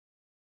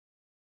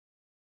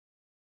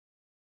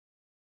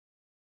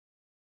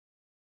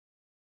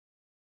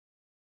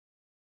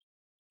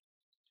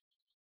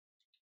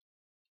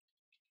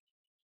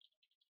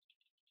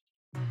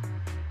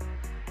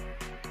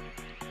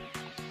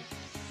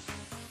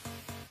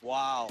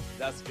Wow,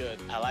 that's good.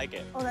 I like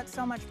it. Oh, that's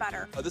so much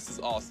better. This is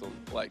awesome.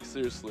 Like,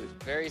 seriously.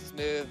 Very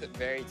smooth,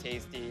 very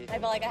tasty. I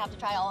feel like I have to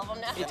try all of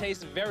them now. It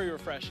tastes very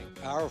refreshing.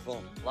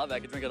 Powerful. Love it. I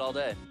could drink it all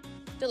day.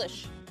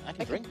 Delish. I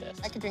can drink this.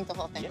 I could drink the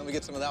whole thing. Let me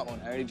get some of that one.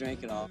 I already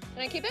drank it all.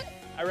 Can I keep it?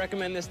 I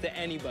recommend this to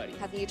anybody.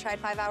 Have you tried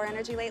 5 Hour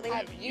Energy lately?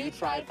 Have you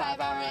tried 5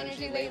 Hour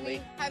Energy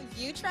lately? Have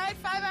you tried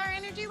 5 Hour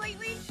Energy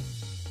lately?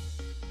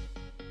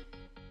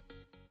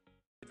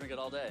 I drink it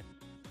all day.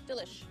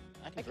 Delish.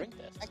 I can drink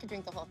this. I could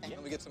drink the whole thing.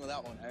 Let me get some of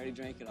that one. I already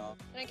drank it all.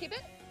 Can I keep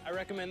it? I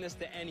recommend this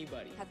to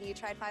anybody. Have you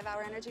tried 5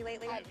 Hour Energy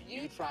lately? Have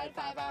you tried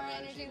 5 Hour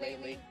Energy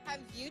lately? Have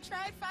you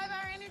tried 5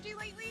 Hour Energy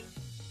lately?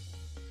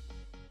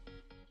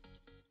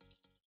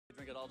 I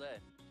drink it all day.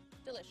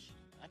 Delish.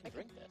 I can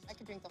drink this. I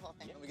could drink the whole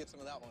thing. Let me get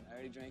some of that one. I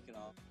already drank it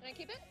all. Can I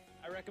keep it?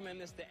 I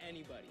recommend this to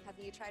anybody. Have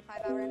you tried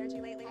 5 Hour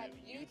Energy lately? Have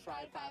you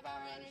tried 5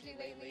 Hour Energy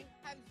lately?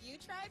 Have you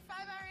tried 5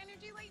 Hour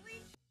Energy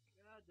lately?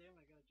 God damn,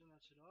 I gotta turn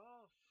that shit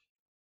off.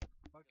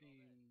 Fucking.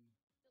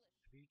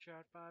 Have you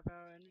tried 5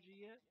 Hour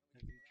Energy yet?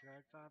 Have you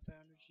tried 5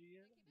 Hour Energy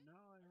yet? No,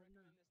 I have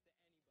not.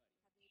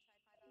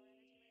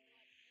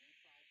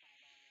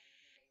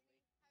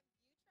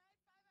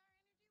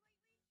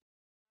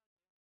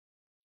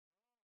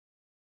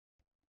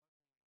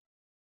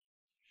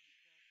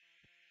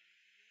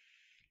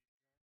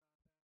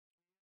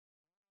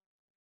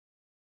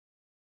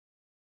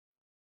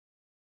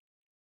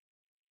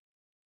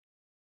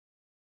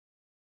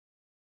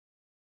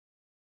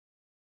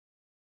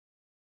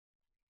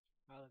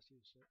 Alright, let's do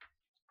this shit.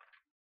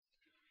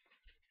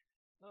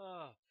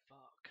 Oh,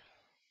 fuck.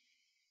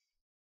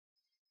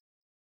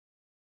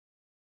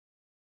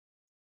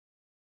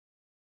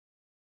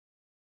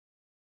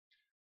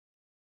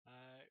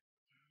 Alright.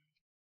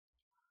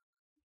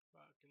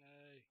 Fucking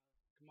A.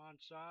 Come on,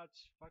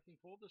 shots. Fucking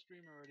pull the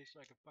stream already so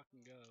I can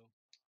fucking go.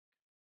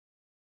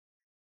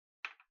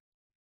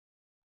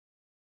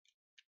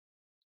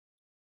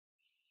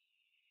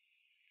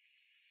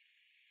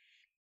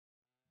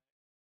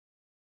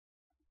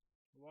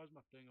 Why is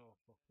my thing all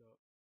fucked up?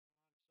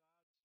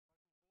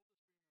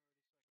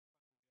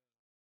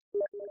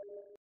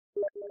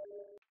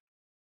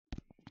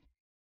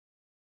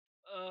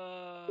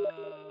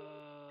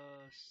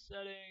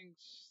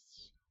 Settings.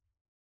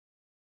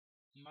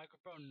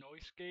 Microphone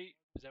noise gate.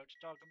 Is that what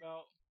you're talking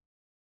about?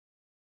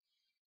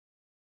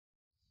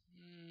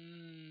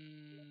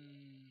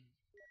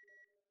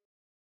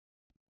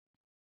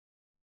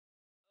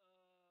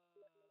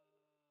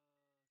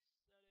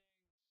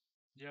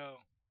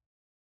 Yo,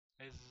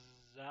 is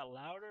that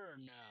louder or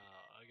no?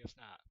 I guess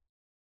not.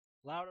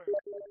 Louder.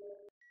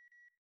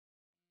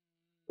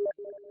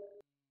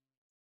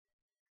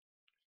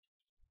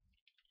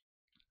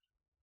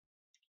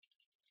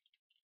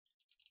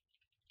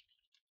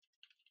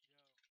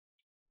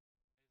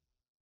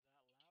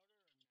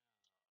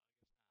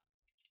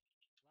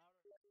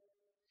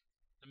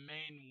 The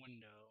main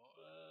window.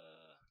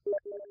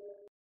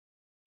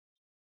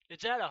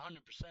 It's at 100%.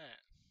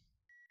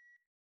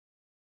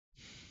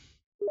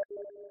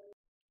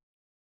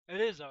 It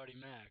is already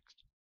maxed.